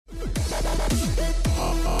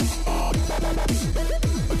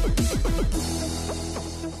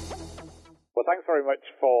Well, thanks very much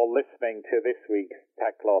for listening to this week's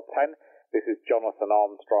Tech Law 10. This is Jonathan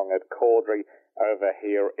Armstrong at Caudry over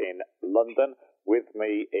here in London. With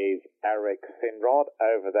me is Eric Sinrod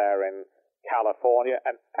over there in California.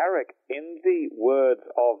 And Eric, in the words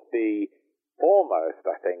of the foremost,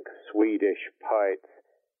 I think, Swedish poets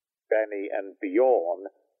Benny and Bjorn,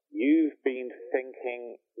 you've been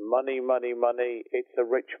thinking money, money, money, it's a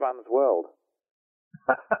rich man's world.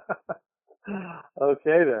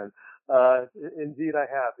 Okay, then. Indeed, I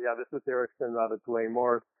have. Yeah, this is Eric Sinrod at Duane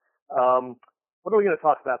Morris. What are we going to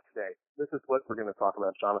talk about today? This is what we're going to talk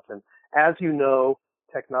about, Jonathan. As you know,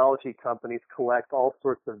 technology companies collect all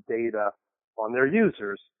sorts of data on their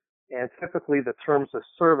users, and typically the terms of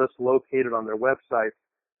service located on their websites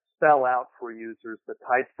spell out for users the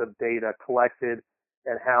types of data collected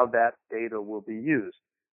and how that data will be used.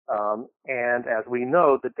 And as we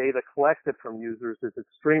know, the data collected from users is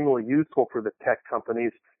extremely useful for the tech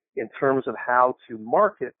companies in terms of how to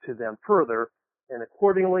market to them further, and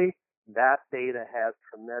accordingly, that data has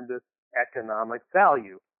tremendous economic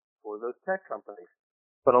value for those tech companies.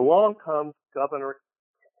 But along comes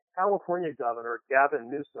California Governor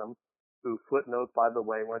Gavin Newsom, who, footnote, by the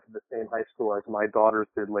way, went to the same high school as my daughters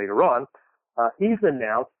did later on. He's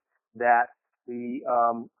announced that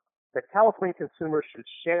that California consumers should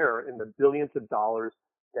share in the billions of dollars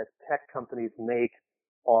that tech companies make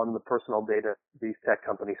on the personal data these tech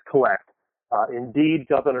companies collect. Indeed,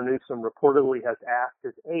 Governor Newsom reportedly has asked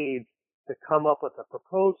his aides to come up with a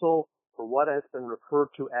proposal for what has been referred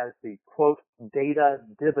to as the, quote, data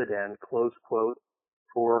dividend, close quote,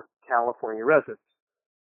 for California residents.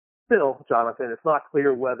 Still, Jonathan, it's not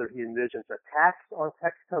clear whether he envisions a tax on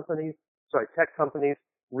tech companies,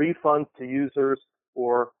 refunds to users,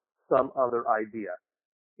 or some other idea.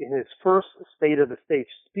 In his first State of the State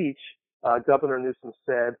speech, Governor Newsom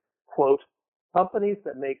said, quote, companies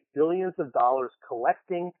that make billions of dollars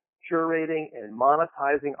collecting, curating, and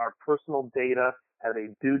monetizing our personal data have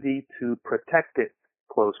a duty to protect it,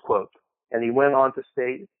 close quote. And he went on to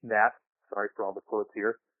state that, sorry for all the quotes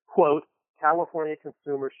here, quote, California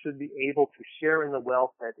consumers should be able to share in the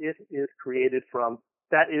wealth that is created from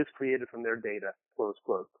their data, close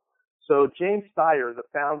quote. So James Steyer, the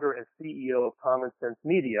founder and CEO of Common Sense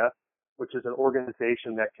Media, which is an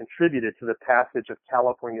organization that contributed to the passage of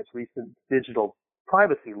California's recent digital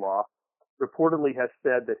privacy law, reportedly has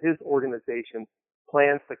said that his organization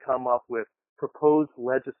plans to come up with proposed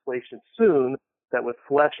legislation soon that would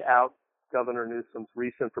flesh out Governor Newsom's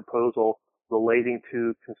recent proposal relating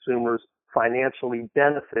to consumers financially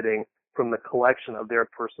benefiting from the collection of their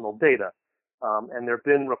personal data. And there have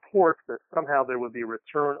been reports that somehow there would be a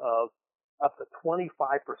return of up to 25%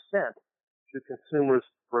 to consumers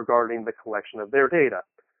regarding the collection of their data.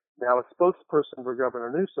 Now, a spokesperson for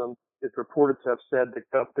Governor Newsom is reported to have said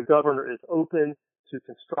that the governor is open to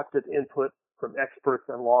constructive input from experts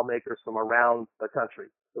and lawmakers from around the country.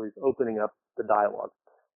 So he's opening up the dialogue.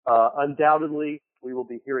 Undoubtedly, we will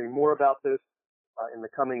be hearing more about this in the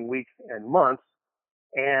coming weeks and months.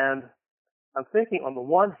 And I'm thinking, on the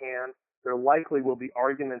one hand, there likely will be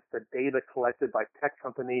arguments that data collected by tech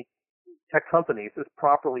companies is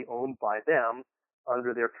properly owned by them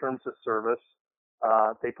under their terms of service.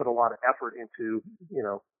 They put a lot of effort into,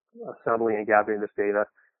 assembling and gathering this data,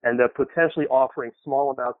 and that potentially offering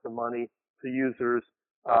small amounts of money to users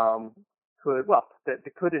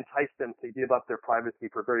could entice them to give up their privacy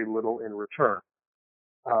for very little in return.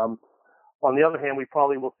 On the other hand, we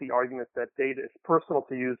probably will see arguments that data is personal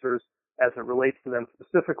to users as it relates to them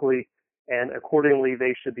specifically, and accordingly,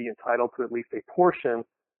 they should be entitled to at least a portion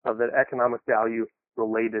of the economic value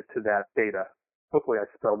related to that data. Hopefully I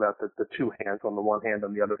spelled out the two hands on the one hand,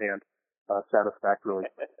 on the other hand, satisfactorily.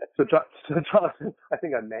 So Jonathan, I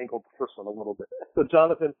think I mangled the first one a little bit. So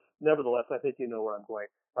Jonathan, nevertheless, I think you know where I'm going.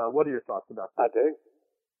 What are your thoughts about that? I do.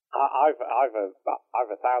 I've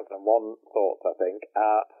 1,001 thoughts, I think.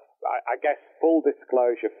 I guess full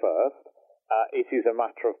disclosure first, it is a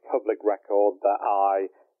matter of public record that I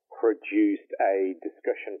produced a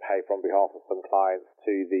discussion paper on behalf of some clients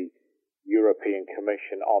to the European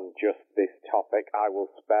Commission on just this topic. I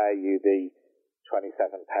will spare you the 27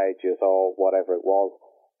 pages or whatever it was.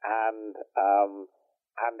 And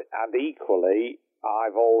equally,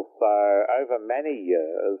 I've also, over many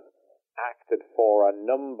years, acted for a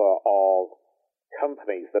number of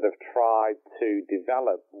companies that have tried to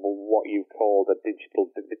develop what you call the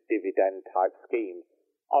digital dividend type scheme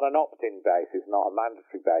on an opt-in basis, not a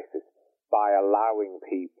mandatory basis, by allowing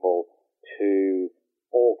people to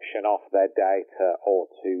auction off their data or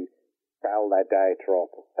to sell their data or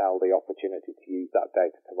to sell the opportunity to use that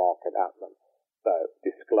data to market at them. So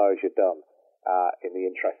disclosure done. in the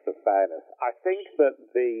interest of fairness. I think that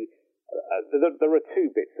there are two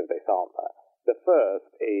bits of this, aren't there? The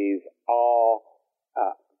first is, are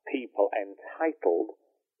people entitled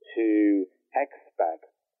to expect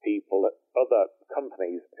people at other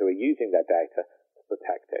companies who are using their data to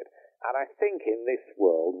protect it? And I think in this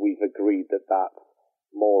world we've agreed that that's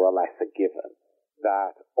more or less a given,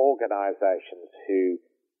 that organizations who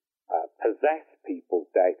possess people's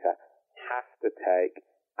data have to take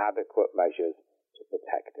adequate measures to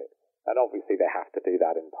protect it. And obviously they have to do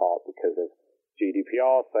that in part because of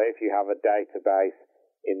GDPR. So if you have a database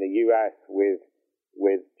in the US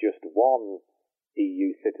with just one EU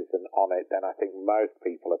citizen on it, then I think most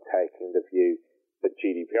people are taking the view that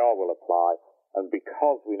GDPR will apply. And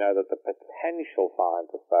because we know that the potential fines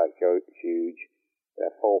are so huge,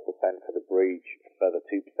 4% for the breach, further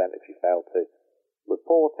 2% if you fail to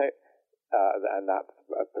report it, and that's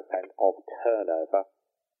a percent of turnover,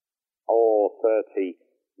 or 30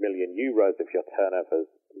 million euros if your turnover's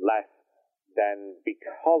less, then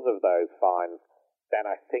because of those fines, then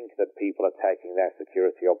I think that people are taking their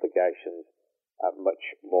security obligations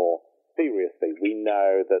much more seriously. We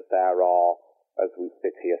know that there are, as we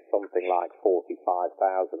sit here, something like 45,000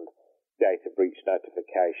 data breach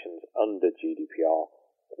notifications under GDPR.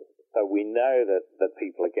 So we know that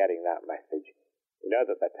people are getting that message. We know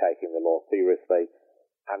that they're taking the law seriously,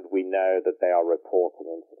 and we know that they are reporting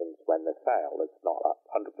incidents when they fail. It's not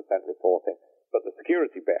 100% reporting, but the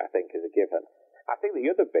security bit, I think, is a given. I think the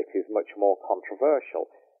other bit is much more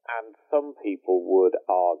controversial, and some people would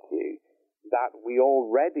argue that we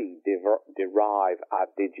already derive our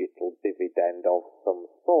digital dividend of some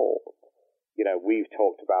sort. You know, we've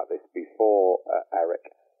talked about this before, Eric,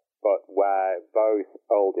 but we're both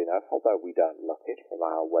old enough, although we don't look it from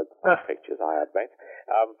our website pictures, I admit,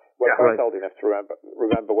 we're both old enough to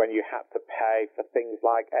remember when you had to pay for things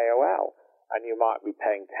like AOL, and you might be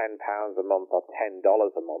paying £10 a month or $10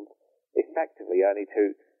 a month, effectively only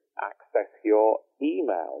to access your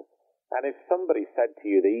emails. And if somebody said to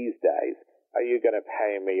you these days, are you going to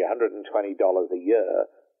pay me $120 a year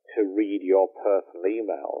to read your personal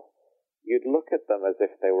emails? You'd look at them as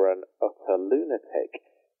if they were an utter lunatic.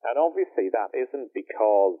 And obviously that isn't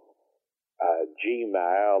because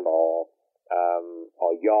Gmail or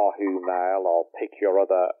Yahoo Mail or pick your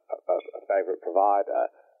other favorite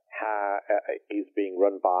provider is being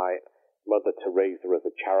run by Mother Teresa as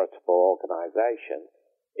a charitable organization.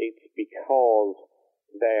 It's because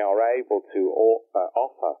they are able to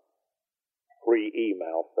offer free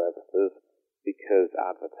email services because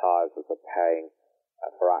advertisers are paying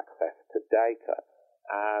for access to data.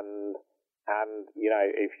 And you know,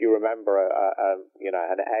 if you remember,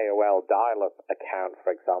 an AOL dial-up account,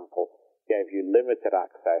 for example, gave you limited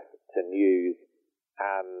access to news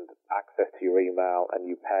and access to your email, and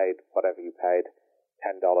you paid whatever you paid,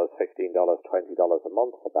 $10, $15, $20 a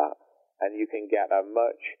month for that, and you can get a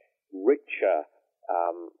much richer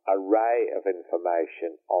array of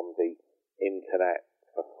information on the internet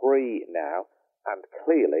for free now, and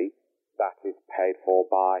clearly that is paid for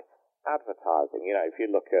by advertising. You know, if you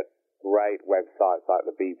look at great websites like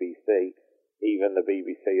the BBC, even the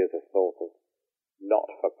BBC is a sort of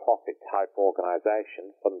not-for-profit type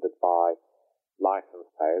organisation funded by licence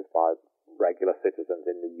payers, by regular citizens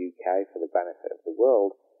in the UK for the benefit of the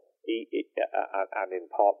world, and in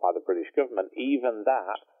part by the British government. Even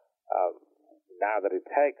that, now that it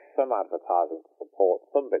takes some advertising to support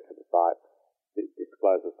some bits of the site, it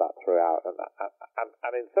discloses that throughout.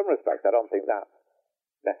 And in some respects, I don't think that's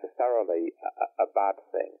necessarily a bad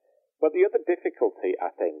thing. But the other difficulty, I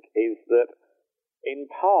think, is that in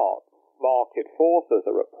part, market forces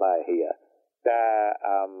are at play here.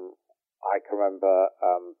 I can remember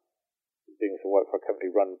doing some work for a company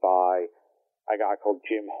run by a guy called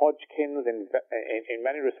Jim Hodgkins, in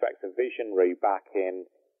many respects a visionary back in,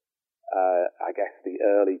 I guess, the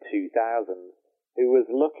early 2000s, who was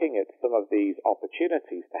looking at some of these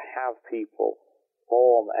opportunities to have people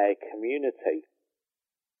form a community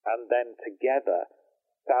and then together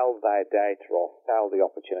sell their data or sell the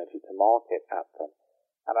opportunity to market at them.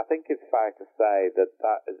 And I think it's fair to say that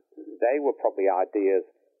they were probably ideas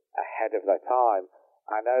ahead of their time.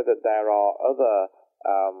 I know that there are other,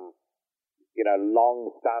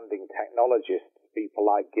 long-standing technologists, people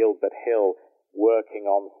like Gilbert Hill, working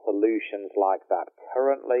on solutions like that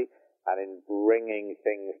currently and in bringing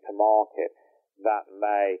things to market that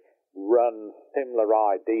may run similar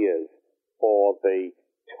ideas for the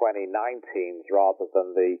 2019s rather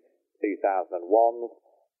than the 2001s.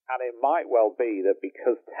 And it might well be that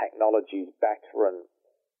because technology is better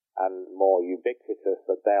and more ubiquitous,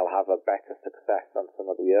 that they'll have a better success than some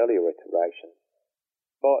of the earlier iterations.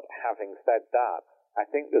 But having said that, I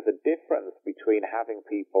think there's a difference between having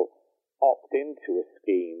people opt into a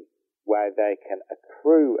scheme where they can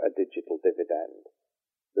accrue a digital dividend.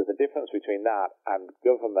 There's a difference between that and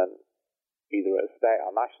government, either at a state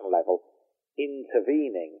or national level,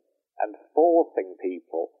 intervening and forcing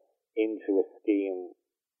people into a scheme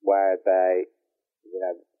where they,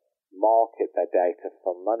 market their data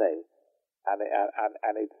for money. And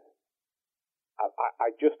it's, I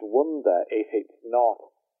just wonder if it's not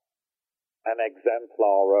an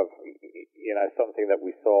exemplar of, something that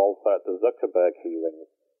we saw also at the Zuckerberg hearings,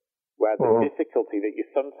 where the difficulty that you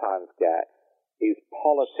sometimes get is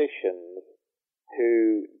politicians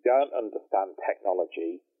who don't understand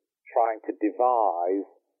technology trying to devise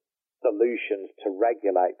solutions to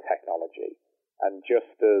regulate technology. And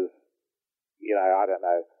just as, I don't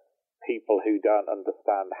know, people who don't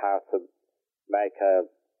understand how to make a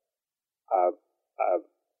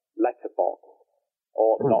letterbox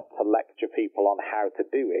or not to lecture people on how to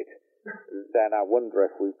do it, then I wonder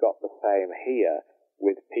if we've got the same here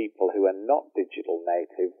with people who are not digital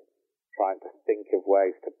natives trying to think of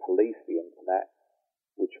ways to police the internet,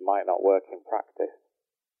 which might not work in practice.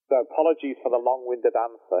 So apologies for the long-winded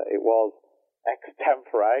answer. It was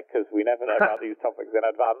extempore, because we never know about these topics in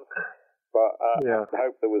advance. But I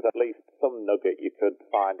hope there was at least some nugget you could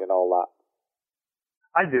find in all that.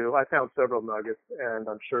 I do. I found several nuggets, and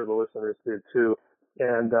I'm sure the listeners did too.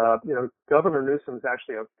 And, Governor Newsom is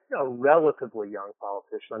actually a relatively young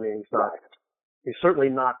politician. I mean, he's certainly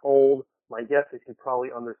not old. My guess is he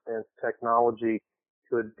probably understands technology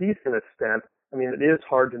to a decent extent. I mean, it is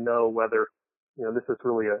hard to know whether, this is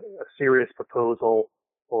really a serious proposal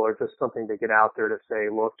or just something to get out there to say,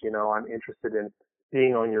 look, I'm interested in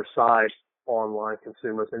being on your side, online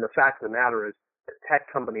consumers. And the fact of the matter is that tech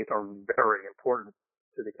companies are very important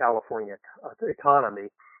to the California economy.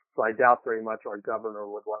 So I doubt very much our governor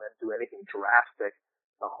would want to do anything drastic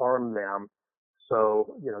to harm them.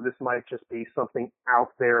 So, this might just be something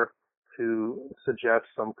out there to suggest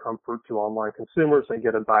some comfort to online consumers and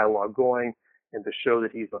get a dialogue going and to show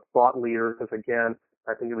that he's a thought leader. Because again,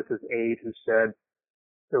 I think it was his aide who said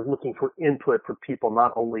they're looking for input for people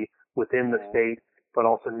not only within the state, but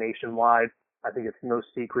also nationwide. I think it's no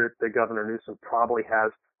secret that Governor Newsom probably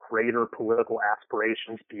has greater political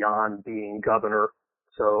aspirations beyond being governor.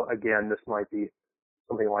 So again, this might be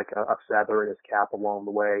something like a feather in his cap along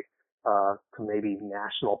the way to maybe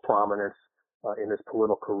national prominence in his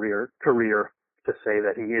political career to say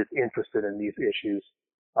that he is interested in these issues.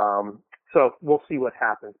 So we'll see what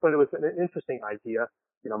happens. But it was an interesting idea,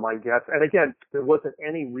 my guess. And again, there wasn't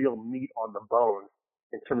any real meat on the bone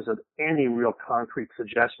in terms of any real concrete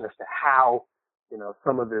suggestion as to how,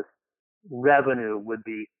 some of this revenue would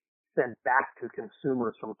be sent back to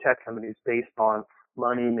consumers from tech companies based on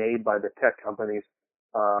money made by the tech companies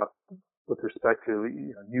with respect to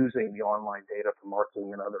using the online data for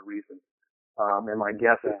marketing and other reasons. And my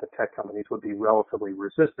guess is the tech companies would be relatively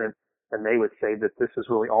resistant, and they would say that this is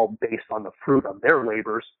really all based on the fruit of their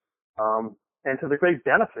labors, and to the great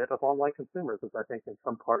benefit of online consumers, as I think in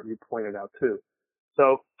some part you pointed out too.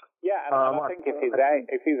 So and I think if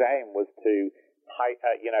his aim was to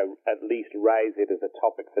at least raise it as a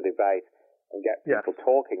topic for debate and get people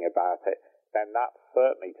talking about it, then that's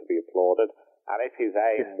certainly to be applauded. And if his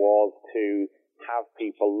aim was to have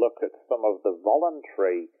people look at some of the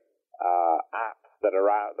voluntary apps that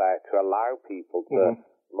are out there to allow people to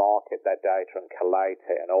market their data and collate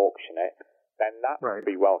it and auction it, then that would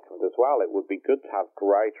be welcomed as well. It would be good to have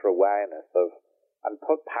greater awareness of and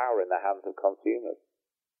put power in the hands of consumers.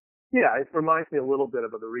 Yeah, it reminds me a little bit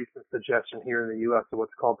of the recent suggestion here in the U.S. of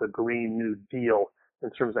what's called the Green New Deal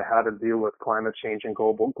in terms of how to deal with climate change and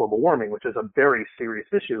global warming, which is a very serious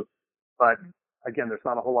issue. But again, there's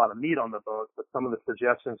not a whole lot of meat on the bones, but some of the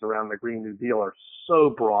suggestions around the Green New Deal are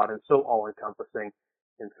so broad and so all-encompassing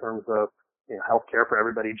in terms of health care for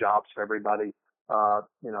everybody, jobs for everybody,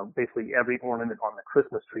 basically every ornament on the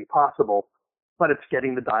Christmas tree possible. But it's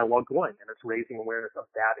getting the dialogue going, and it's raising awareness of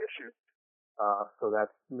that issue. So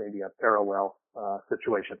that's maybe a parallel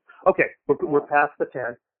situation. Okay, we're past the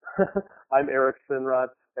 10. I'm Eric Sinrod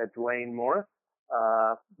at Duane Morris.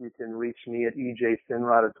 You can reach me at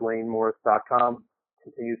ejsinrod@duanemorris.com.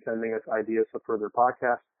 Continue sending us ideas for further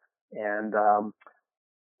podcasts. And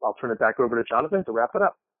I'll turn it back over to Jonathan to wrap it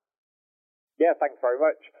up. Yeah, thanks very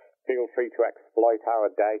much. Feel free to exploit our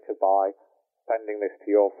data by sending this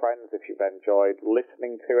to your friends if you've enjoyed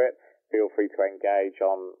listening to it. Feel free to engage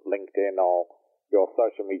on LinkedIn or your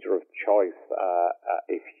social media of choice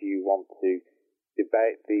if you want to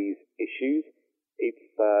debate these issues.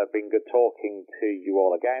 It's been good talking to you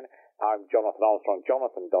all again, I'm Jonathan Armstrong,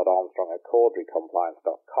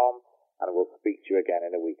 jonathan.armstrong@caudrycompliance.com, and we'll speak to you again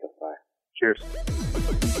in a week or so. Cheers.